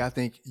importantly, I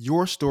think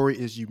your story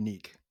is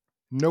unique.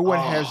 No one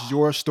has Oh,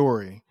 your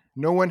story.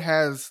 No one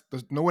has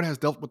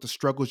dealt with the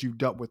struggles you've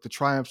dealt with, the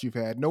triumphs you've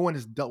had. No one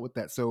has dealt with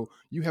that. So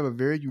you have a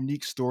very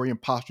unique story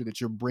and posture that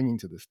you're bringing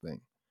to this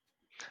thing.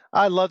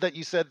 I love that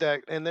you said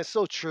that. And that's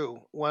so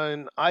true.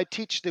 When I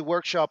teach the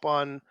workshop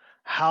on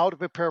how to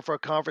prepare for a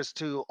conference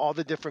to all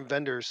the different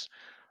vendors,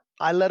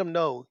 I let them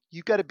know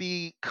you got to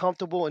be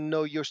comfortable and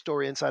know your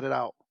story inside and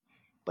out.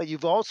 But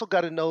you've also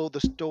got to know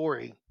the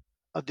story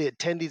of the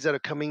attendees that are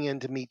coming in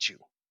to meet you.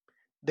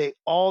 They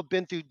all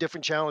been through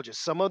different challenges.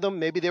 Some of them,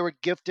 maybe they were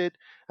gifted.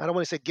 I don't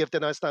want to say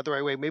gifted, that's not the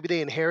right way. Maybe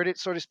they inherited,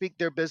 so to speak,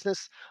 their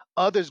business.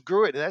 Others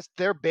grew it, and that's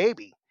their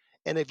baby.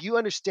 And if you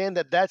understand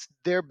that that's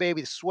their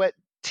baby, sweat,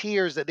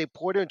 tears that they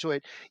poured into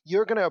it,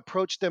 you're going to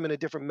approach them in a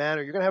different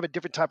manner. You're going to have a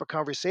different type of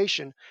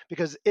conversation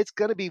because it's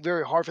going to be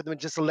very hard for them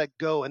just to let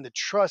go and the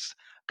trust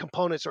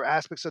components or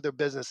aspects of their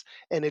business.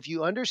 And if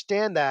you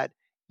understand that,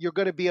 you're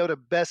going to be able to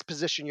best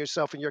position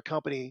yourself and your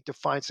company to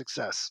find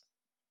success.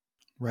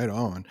 Right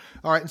on.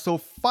 All right. And so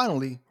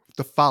finally,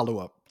 the follow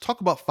up.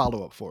 Talk about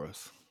follow up for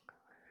us.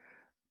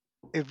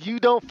 If you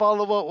don't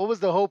follow up, what was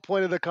the whole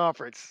point of the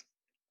conference?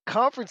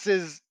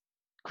 Conferences,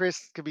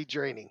 Chris, can be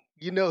draining.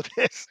 You know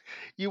this.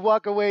 You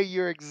walk away,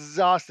 you're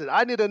exhausted.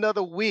 I need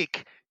another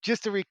week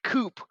just to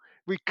recoup,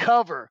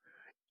 recover.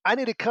 I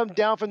need to come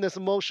down from this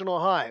emotional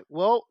high.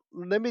 Well,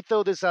 let me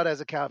throw this out as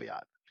a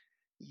caveat.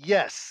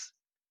 Yes,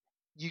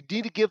 you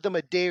need to give them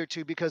a day or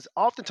two because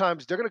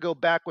oftentimes they're going to go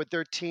back with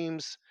their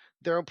teams,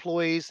 their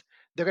employees.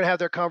 They're going to have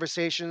their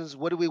conversations.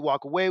 What do we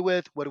walk away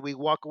with? What do we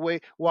walk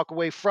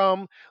away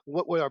from?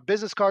 What were our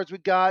business cards we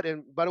got?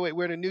 And by the way,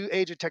 we're in a new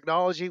age of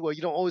technology where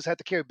you don't always have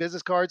to carry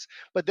business cards,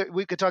 but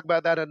we could talk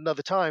about that at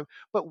another time.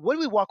 But what do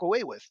we walk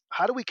away with?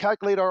 How do we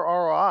calculate our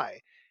ROI?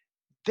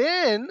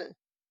 Then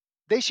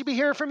they should be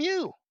hearing from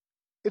you.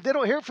 If they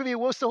don't hear from you,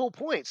 what's the whole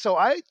point? So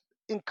I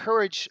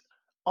encourage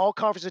all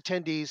conference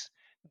attendees,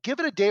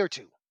 give it a day or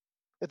two.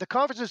 If the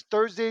conference is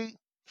Thursday,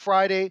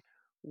 Friday,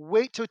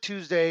 wait till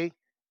Tuesday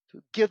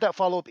to give that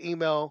follow up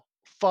email,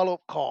 follow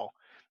up call.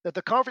 If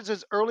the conference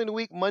is early in the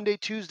week, Monday,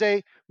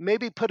 Tuesday,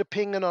 maybe put a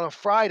ping in on a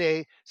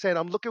Friday saying,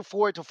 I'm looking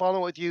forward to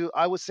following with you.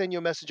 I will send you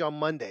a message on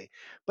Monday.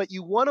 But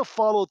you want to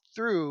follow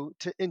through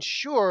to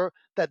ensure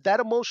that that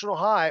emotional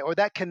high or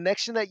that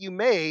connection that you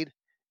made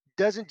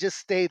doesn't just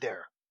stay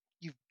there.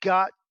 You've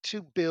got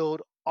to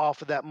build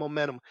off of that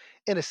momentum.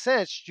 In a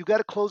sense, you got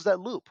to close that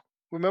loop.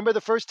 Remember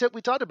the first tip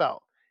we talked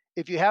about?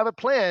 If you have a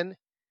plan,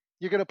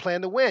 you're going to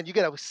plan to win. You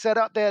got to set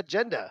out the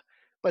agenda.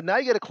 But now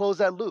you got to close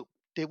that loop.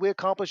 Did we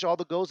accomplish all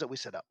the goals that we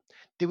set up?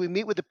 Did we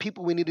meet with the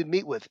people we needed to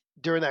meet with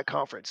during that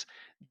conference?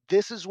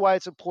 This is why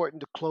it's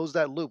important to close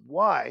that loop.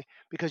 Why?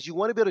 Because you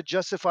want to be able to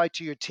justify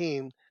to your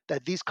team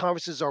that these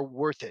conferences are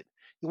worth it.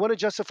 You want to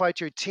justify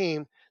to your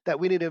team that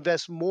we need to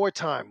invest more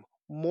time,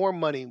 more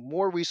money,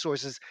 more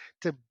resources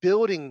to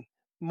building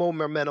more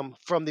momentum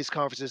from these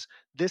conferences.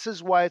 This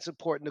is why it's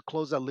important to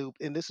close that loop.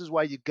 And this is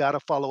why you got to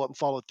follow up and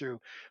follow through.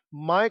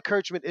 My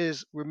encouragement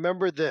is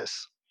remember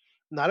this: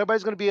 not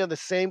everybody's going to be on the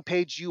same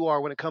page you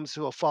are when it comes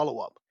to a follow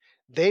up.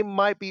 They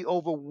might be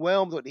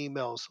overwhelmed with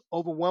emails,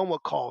 overwhelmed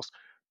with calls.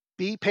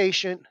 Be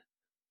patient,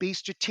 be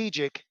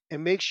strategic,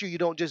 and make sure you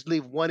don't just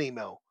leave one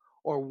email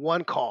or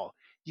one call.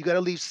 You got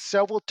to leave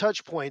several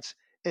touch points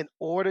in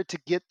order to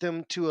get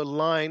them to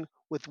align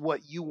with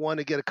what you want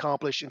to get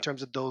accomplished in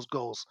terms of those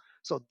goals.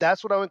 So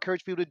that's what I would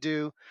encourage people to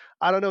do.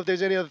 I don't know if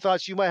there's any other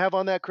thoughts you might have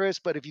on that, Chris,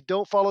 but if you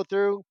don't follow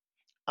through,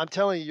 I'm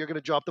telling you, you're going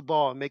to drop the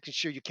ball and making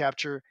sure you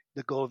capture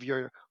the goal of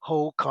your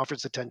whole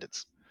conference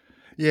attendance.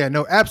 Yeah,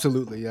 no,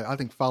 absolutely. Yeah, I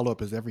think follow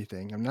up is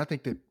everything. I mean, I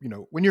think that,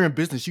 when you're in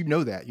business, you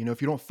know that.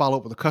 If you don't follow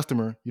up with a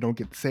customer, you don't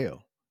get the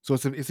sale. So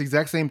it's the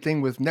exact same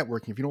thing with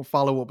networking. If you don't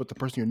follow up with the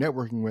person you're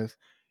networking with,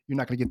 you're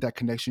not going to get that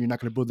connection. You're not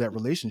going to build that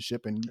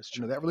relationship, and That's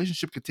true. that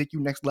relationship could take you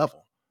next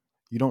level.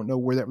 You don't know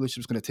where that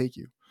relationship is going to take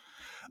you.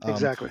 Um,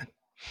 Exactly.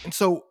 and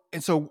so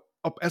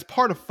as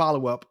part of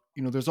follow up,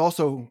 there's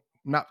also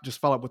not just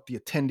follow up with the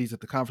attendees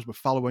at the conference, but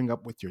following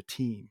up with your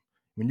team.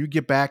 When you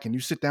get back and you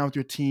sit down with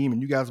your team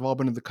and you guys have all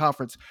been to the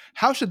conference,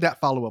 how should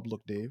that follow up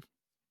look, Dave?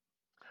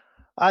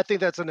 I think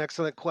that's an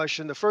excellent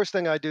question. The first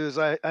thing I do is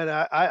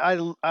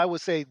I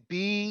would say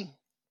be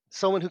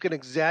someone who can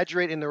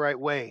exaggerate in the right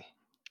way.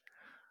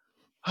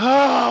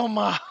 Oh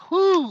my,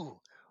 whoo,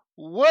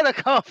 what a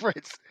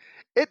conference!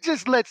 It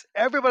just lets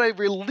everybody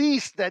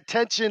release that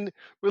tension,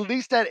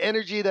 release that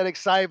energy, that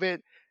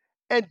excitement,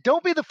 and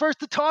don't be the first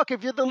to talk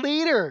if you're the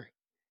leader.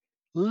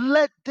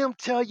 Let them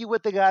tell you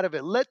what they got of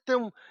it. Let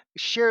them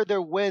share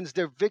their wins,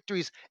 their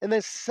victories, and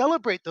then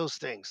celebrate those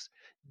things.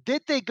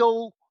 Did they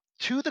go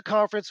to the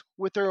conference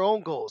with their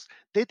own goals?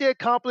 Did they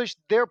accomplish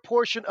their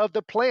portion of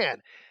the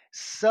plan?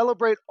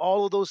 Celebrate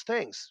all of those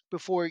things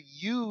before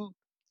you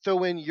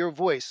throw in your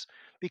voice.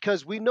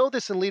 Because we know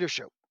this in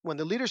leadership. When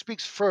the leader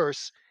speaks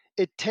first,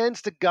 it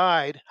tends to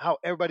guide how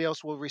everybody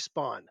else will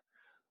respond.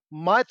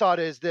 My thought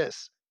is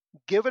this: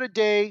 give it a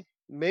day,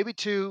 maybe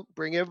two,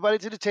 bring everybody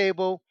to the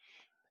table,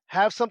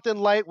 have something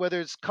light, whether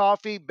it's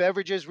coffee,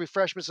 beverages,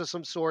 refreshments of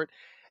some sort,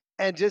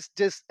 and just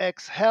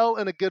exhale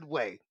in a good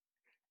way.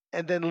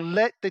 And then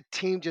let the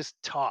team just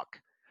talk.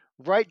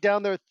 Write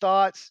down their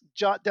thoughts,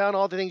 jot down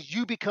all the things.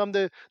 You become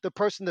the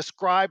person, the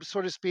scribe,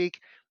 so to speak,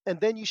 and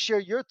then you share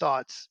your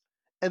thoughts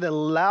and then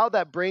allow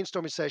that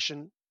brainstorming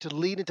session to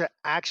lead into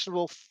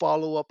actionable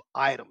follow-up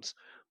items.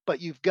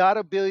 But you've got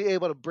to be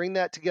able to bring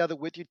that together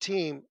with your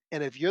team.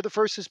 And if you're the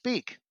first to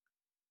speak,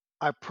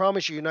 I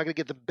promise you, you're not going to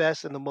get the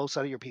best and the most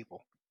out of your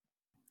people.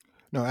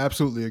 No, I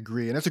absolutely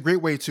agree. And that's a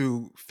great way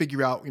to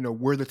figure out,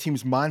 where the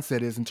team's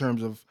mindset is in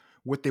terms of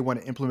what they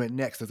want to implement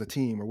next as a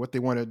team or what they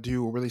want to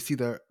do or where they see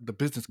the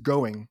business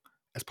going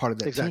as part of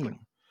that Exactly.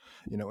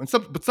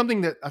 team. But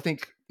something that I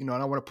think, and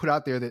I want to put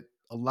out there that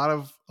a lot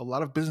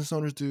of business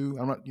owners do,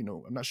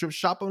 I'm not sure if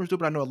shop owners do,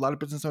 but I know a lot of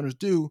business owners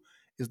do,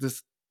 is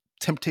this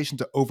temptation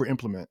to over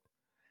implement.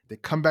 They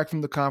come back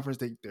from the conference.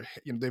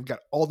 They've got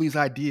all these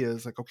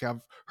ideas. Like, okay,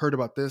 I've heard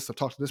about this. I've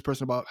talked to this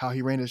person about how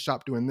he ran his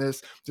shop doing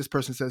this. This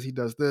person says he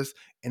does this,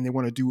 and they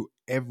want to do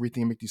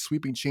everything and make these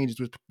sweeping changes,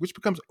 which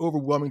becomes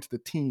overwhelming to the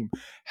team.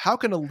 How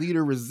can a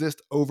leader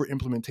resist over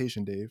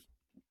implementation, Dave?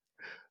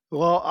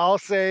 Well, I'll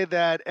say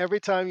that every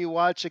time you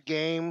watch a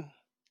game,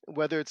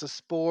 whether it's a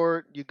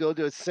sport, you go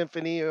to a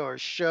symphony or a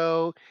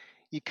show,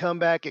 you come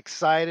back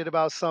excited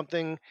about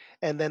something,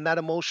 and then that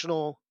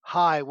emotional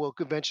high will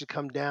eventually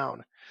come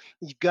down.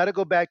 You've got to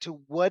go back to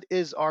what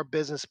is our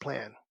business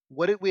plan?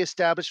 What did we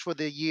establish for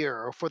the year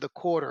or for the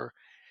quarter?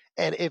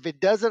 And if it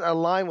doesn't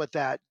align with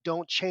that,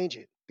 don't change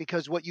it,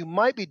 because what you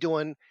might be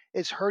doing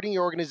is hurting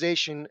your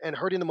organization and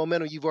hurting the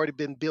momentum you've already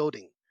been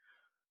building.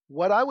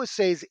 What I would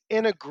say is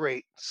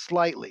integrate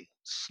slightly,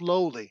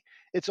 slowly.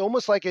 It's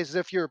almost like as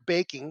if you're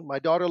baking. My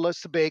daughter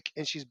loves to bake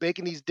and she's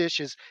baking these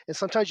dishes. And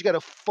sometimes you got to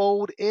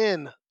fold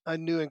in a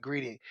new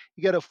ingredient.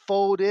 You got to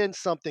fold in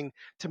something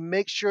to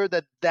make sure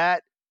that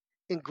that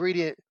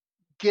ingredient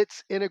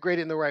gets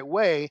integrated in the right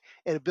way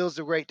and it builds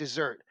the right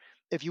dessert.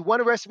 If you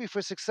want a recipe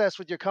for success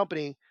with your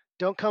company,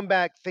 don't come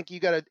back thinking you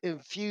got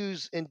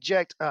to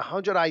inject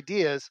 100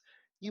 ideas.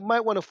 You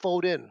might want to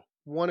fold in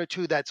one or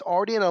two that's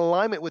already in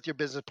alignment with your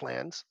business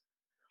plans,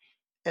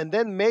 and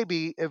then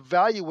maybe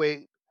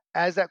evaluate.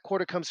 as that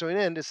quarter comes to an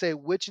end to say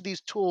which of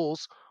these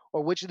tools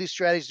or which of these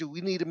strategies do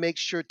we need to make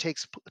sure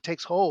takes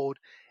hold,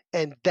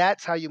 and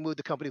that's how you move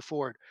the company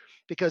forward.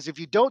 Because if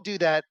you don't do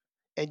that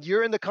and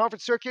you're in the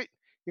conference circuit,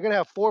 you're going to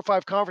have 4 or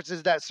 5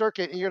 conferences that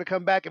circuit, and you're going to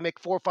come back and make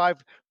 4 or 5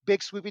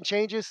 big sweeping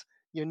changes.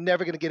 You're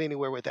never going to get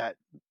anywhere with that.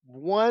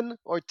 One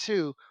or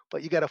two,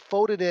 but you got to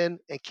fold it in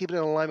and keep it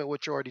in alignment with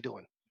what you're already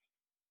doing.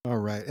 All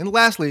right. And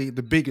lastly,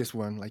 the biggest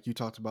one, like you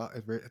talked about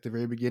at the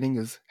very beginning,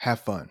 is have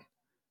fun.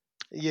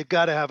 You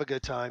got to have a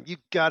good time. You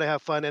got to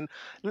have fun. And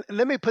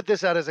let me put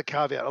this out as a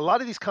caveat. A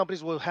lot of these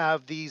companies will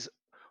have these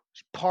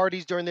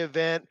parties during the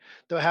event.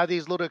 They'll have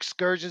these little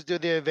excursions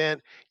during the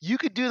event. You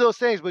could do those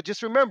things, but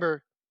just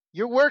remember,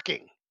 you're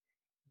working.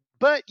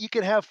 But you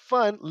can have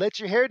fun, let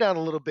your hair down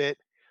a little bit,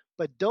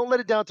 but don't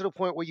let it down to the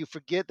point where you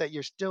forget that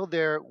you're still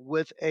there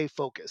with a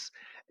focus.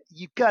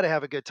 You got to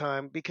have a good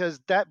time because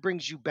that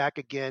brings you back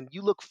again.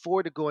 You look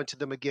forward to going to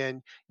them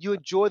again. You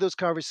enjoy those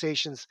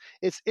conversations.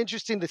 It's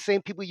interesting, the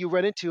same people you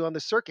run into on the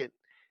circuit,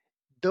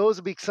 those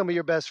will be some of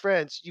your best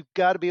friends. You've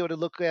got to be able to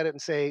look at it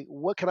and say,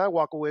 what can I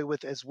walk away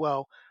with as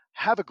well?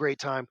 Have a great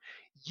time.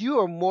 You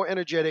are more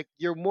energetic.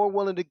 You're more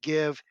willing to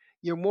give.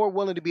 You're more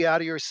willing to be out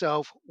of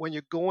yourself when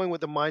you're going with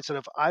the mindset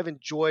of, I've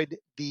enjoyed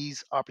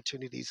these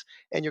opportunities.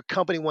 And your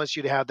company wants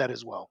you to have that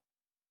as well.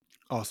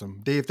 Awesome.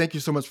 Dave, thank you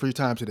so much for your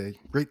time today.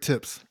 Great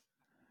tips.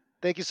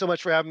 Thank you so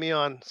much for having me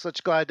on.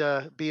 Such glad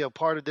to be a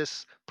part of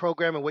this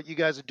program and what you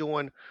guys are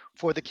doing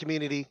for the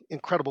community.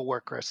 Incredible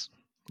work, Chris.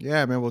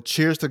 Yeah, man. Well,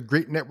 cheers to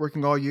great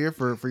networking all year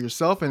for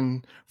yourself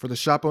and for the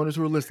shop owners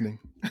who are listening.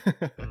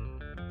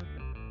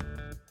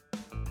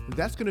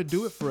 That's going to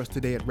do it for us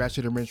today at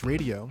Ratchet and Wrench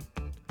Radio.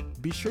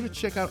 Be sure to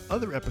check out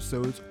other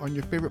episodes on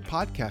your favorite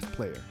podcast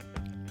player.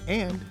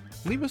 And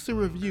leave us a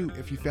review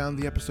if you found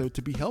the episode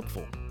to be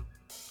helpful.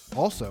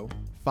 Also,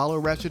 follow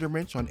Ratchet and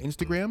Wrench on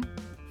Instagram,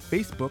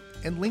 Facebook,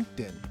 and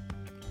LinkedIn.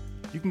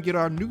 You can get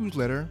our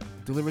newsletter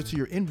delivered to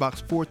your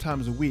inbox 4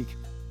 times a week,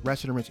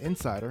 Ratchet and Wrench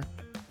Insider,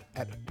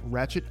 at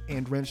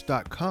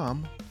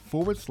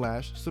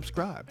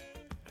ratchetandwrench.com/subscribe.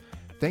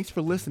 Thanks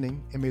for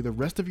listening, and may the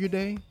rest of your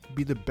day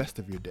be the best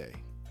of your day.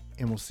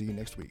 And we'll see you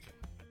next week.